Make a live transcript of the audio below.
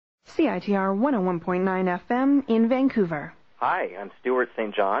CITR 101.9 FM in Vancouver. Hi, I'm Stewart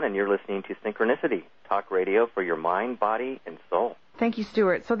St. John, and you're listening to Synchronicity, talk radio for your mind, body, and soul. Thank you,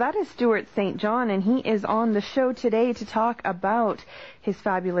 Stewart. So that is Stewart St. John, and he is on the show today to talk about his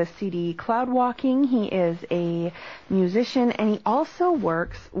fabulous CD, Cloud Walking. He is a musician, and he also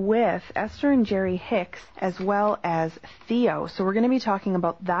works with Esther and Jerry Hicks, as well as Theo. So we're going to be talking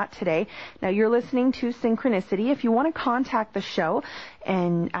about that today. Now, you're listening to Synchronicity. If you want to contact the show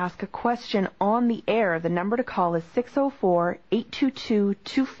and ask a question on the air, the number to call is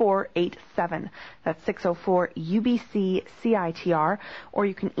 604-822-2487. That's 604-UBC-CITR. Or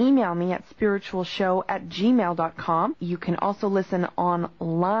you can email me at spiritualshow@gmail.com. You can also listen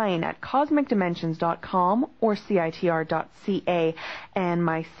online at cosmicdimensions.com or CITR.ca. And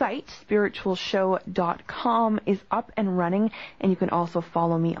my site, spiritualshow.com, is up and running. And you can also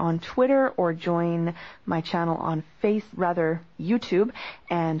follow me on Twitter or join my channel on YouTube.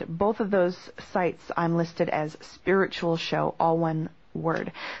 And both of those sites I'm listed as Spiritual Show, all one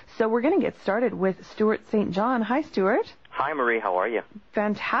word. So we're going to get started with Stewart St. John. Hi, Stewart. Hi, Marie. How are you?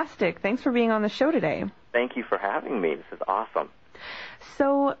 Fantastic. Thanks for being on the show today. Thank you for having me. This is awesome.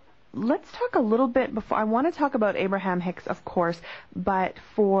 So let's talk a little bit before. I want to talk about Abraham-Hicks, of course, but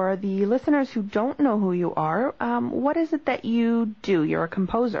for the listeners who don't know who you are, what is it that you do? You're a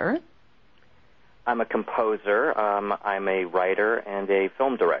composer. I'm a composer. I'm a writer and a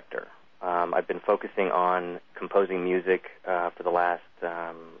film director. I've been focusing on composing music for the last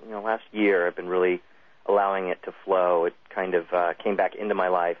year. I've been really allowing it to flow. It kind of came back into my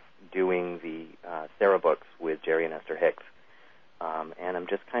life doing the Sarah books with Jerry and Esther Hicks. And I'm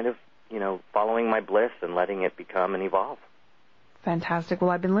just kind of, following my bliss and letting it become and evolve. Fantastic. Well,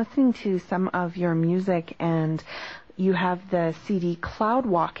 I've been listening to some of your music, and you have the CD Cloud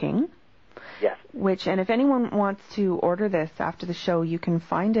Walking. Yes. And if anyone wants to order this after the show, you can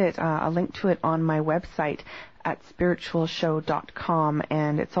find it, a link to it on my website at spiritualshow.com,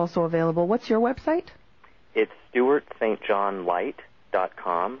 and it's also available. What's your website? It's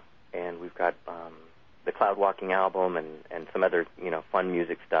StewartSt.JohnLight.com, and we've got the Cloud Walking album and some other, fun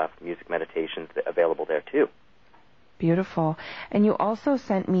music stuff, music meditations available there too. Beautiful. And you also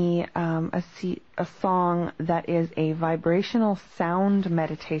sent me a song that is a vibrational sound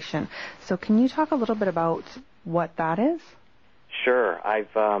meditation. So can you talk a little bit about what that is? Sure.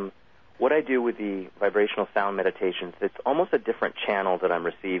 What I do with the vibrational sound meditations, it's almost a different channel that I'm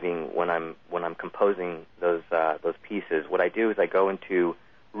receiving when I'm composing those pieces. What I do is I go into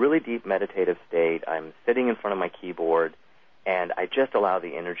really deep meditative state. I'm sitting in front of my keyboard, and I just allow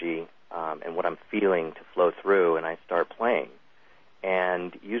the energy and what I'm feeling to flow through, and I start playing.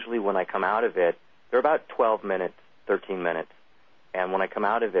 And usually when I come out of it, they're about 12 minutes, 13 minutes, and when I come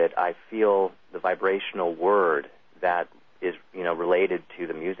out of it, I feel the vibrational word that is, related to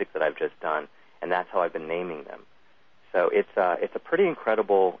the music that I've just done, and that's how I've been naming them. So it's a pretty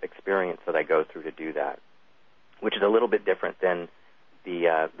incredible experience that I go through to do that, which is a little bit different than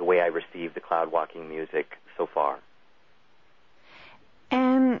the way I receive the Cloud Walking music so far.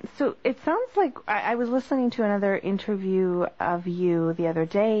 And so it sounds like I was listening to another interview of you the other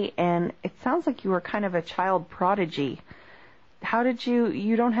day, and it sounds like you were kind of a child prodigy. How did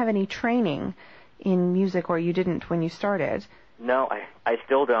you don't have any training in music, or you didn't when you started? No, I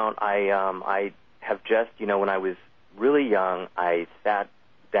still don't. I have just, when I was really young, I sat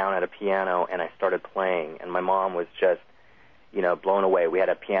down at a piano and I started playing, and my mom was just, blown away. We had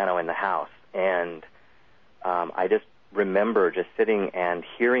a piano in the house, and I just remember just sitting and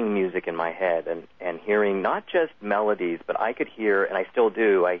hearing music in my head and hearing not just melodies, but I could hear, and I still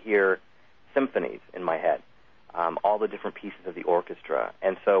do, I hear symphonies in my head, all the different pieces of the orchestra.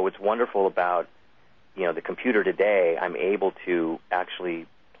 And so what's wonderful about, the computer today, I'm able to actually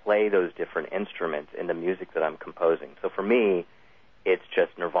play those different instruments in the music that I'm composing. So for me, it's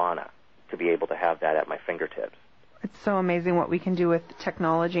just nirvana to be able to have that at my fingertips. It's so amazing what we can do with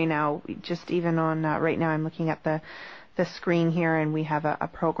technology now. Just even on right now, I'm looking at the screen here, and we have a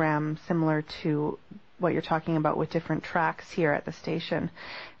program similar to what you're talking about with different tracks here at the station.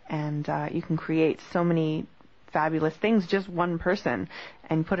 And you can create so many fabulous things, just one person,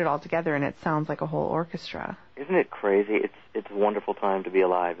 and put it all together, and it sounds like a whole orchestra. Isn't it crazy? It's a wonderful time to be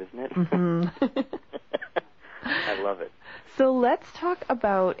alive, isn't it? Mm-hmm. I love it. So let's talk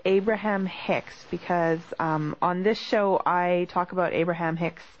about Abraham-Hicks, because on this show I talk about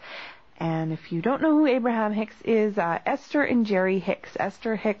Abraham-Hicks. And if you don't know who Abraham-Hicks is, Esther and Jerry Hicks.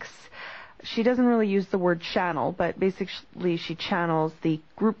 Esther Hicks, she doesn't really use the word channel, but basically she channels the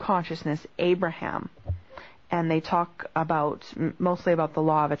group consciousness Abraham. And they talk mostly about the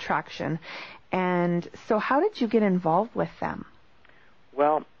law of attraction. And so how did you get involved with them?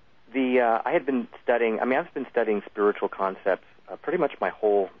 Well, I had been studying. I mean, I've been studying spiritual concepts pretty much my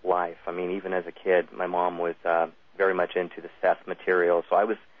whole life. I mean, even as a kid, my mom was very much into the Seth material, so I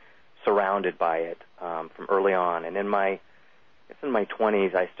was surrounded by it from early on. And in my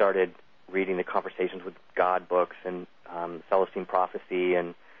 20s, I started reading the Conversations with God books and Celestine Prophecy.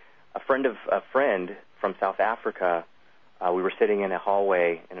 And a friend from South Africa, we were sitting in a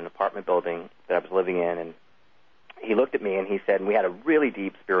hallway in an apartment building that I was living in, and he looked at me and he said, and we had a really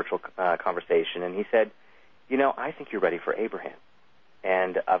deep spiritual conversation, and he said, you know, I think you're ready for Abraham.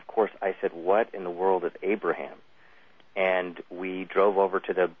 And, of course, I said, what in the world is Abraham? And we drove over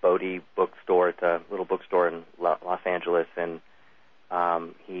to the Bodhi bookstore, it's a little bookstore in Los Angeles, and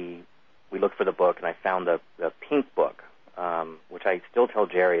we looked for the book, and I found the pink book, which I still tell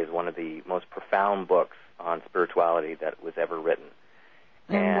Jerry is one of the most profound books on spirituality that was ever written.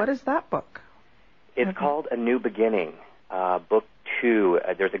 And what is that book? It's called A New Beginning, Book 2.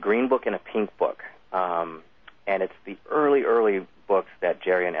 There's a green book and a pink book, and it's the early books that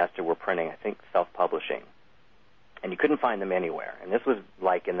Jerry and Esther were printing, I think self-publishing. And you couldn't find them anywhere. And this was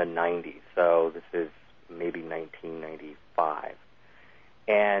like in the 90s, so this is maybe 1995.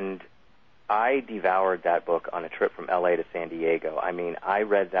 And I devoured that book on a trip from L.A. to San Diego. I mean, I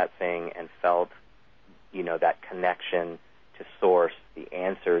read that thing and felt, you know, that connection to source, the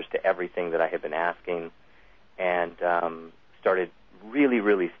answers to everything that I had been asking, and started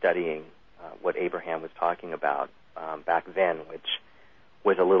really studying what Abraham was talking about back then, which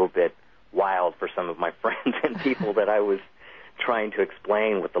was a little bit wild for some of my friends and people that I was trying to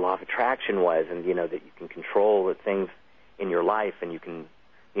explain what the law of attraction was, and, you know, that you can control the things in your life, and you can,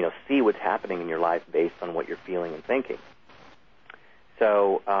 you know, see what's happening in your life based on what you're feeling and thinking.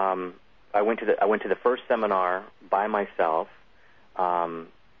 So I went to the first seminar by myself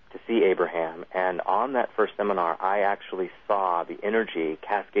to see Abraham, and on that first seminar, I actually saw the energy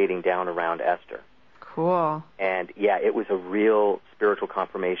cascading down around Esther. Cool. And yeah, it was a real spiritual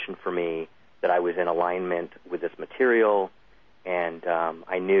confirmation for me that I was in alignment with this material, and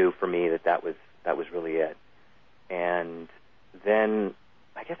I knew for me that was really it. And then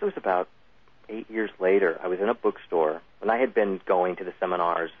I guess it was about 8 years later, I was in a bookstore, and I had been going to the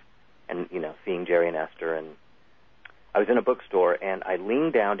seminars and, you know, seeing Jerry and Esther, and I was in a bookstore, and I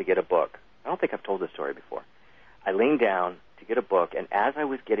leaned down to get a book. I don't think I've told this story before. I leaned down to get a book, and as I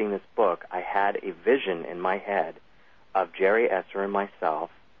was getting this book, I had a vision in my head of Jerry, Esther, and myself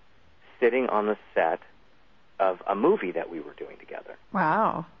sitting on the set of a movie that we were doing together.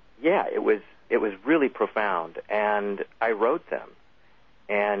 Wow. Yeah, it was really profound, and I wrote them,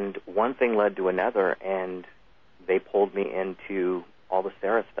 and one thing led to another, and they pulled me into all the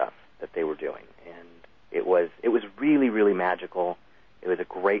Sarah stuff that they were doing, and it was really magical. It was a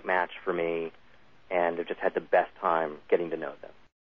great match for me, and I just had the best time getting to know them.